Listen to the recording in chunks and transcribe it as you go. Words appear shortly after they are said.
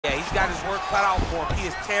Yeah, he's got his work cut out for him. He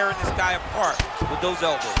is tearing this guy apart with those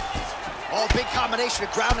elbows. Oh, big combination of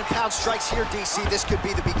ground and pound strikes here, DC. This could be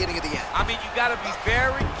the beginning of the end. I mean, you got to be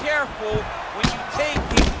very careful when you take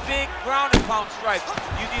these big ground and pound strikes.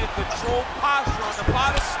 You need a controlled posture on the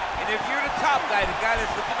bottom, and if you're the top guy, the guy that's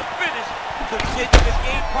looking to finish, continue to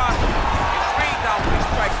gain posture and rain down big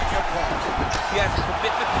strikes in your palms. He has a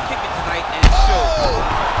commitment to kicking tonight, and it shows. Oh,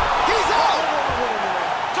 he's out!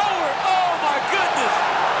 Over. Oh, my goodness!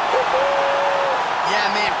 Yeah,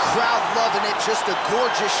 man, crowd loving it. Just a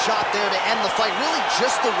gorgeous shot there to end the fight. Really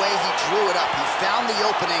just the way he drew it up. He found the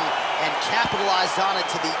opening and capitalized on it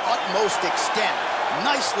to the utmost extent.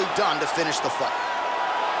 Nicely done to finish the fight.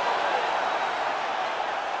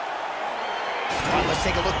 All right, let's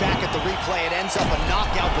take a look back at the replay. It ends up a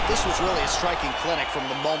knockout, but this was really a striking clinic from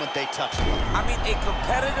the moment they touched it. I mean, a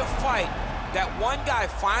competitive fight. That one guy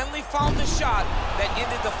finally found the shot that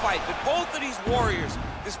ended the fight. But both of these warriors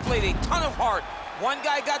displayed a ton of heart. One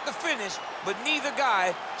guy got the finish, but neither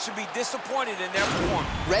guy should be disappointed in their performance.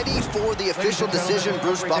 Ready for the official decision,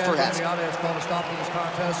 Bruce Buffer has it. It's called a stop to this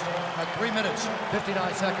contest at 3 minutes,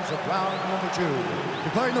 59 seconds of round number 2.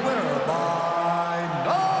 Declaring the winner by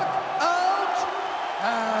knockout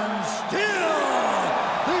and still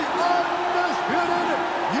the undisputed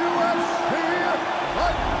UFC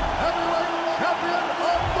light heavyweight champion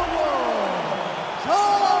of the world,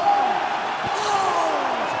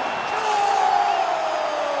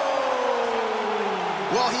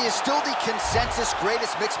 Well, he is still the consensus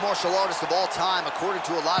greatest mixed martial artist of all time, according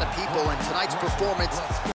to a lot of people, and tonight's performance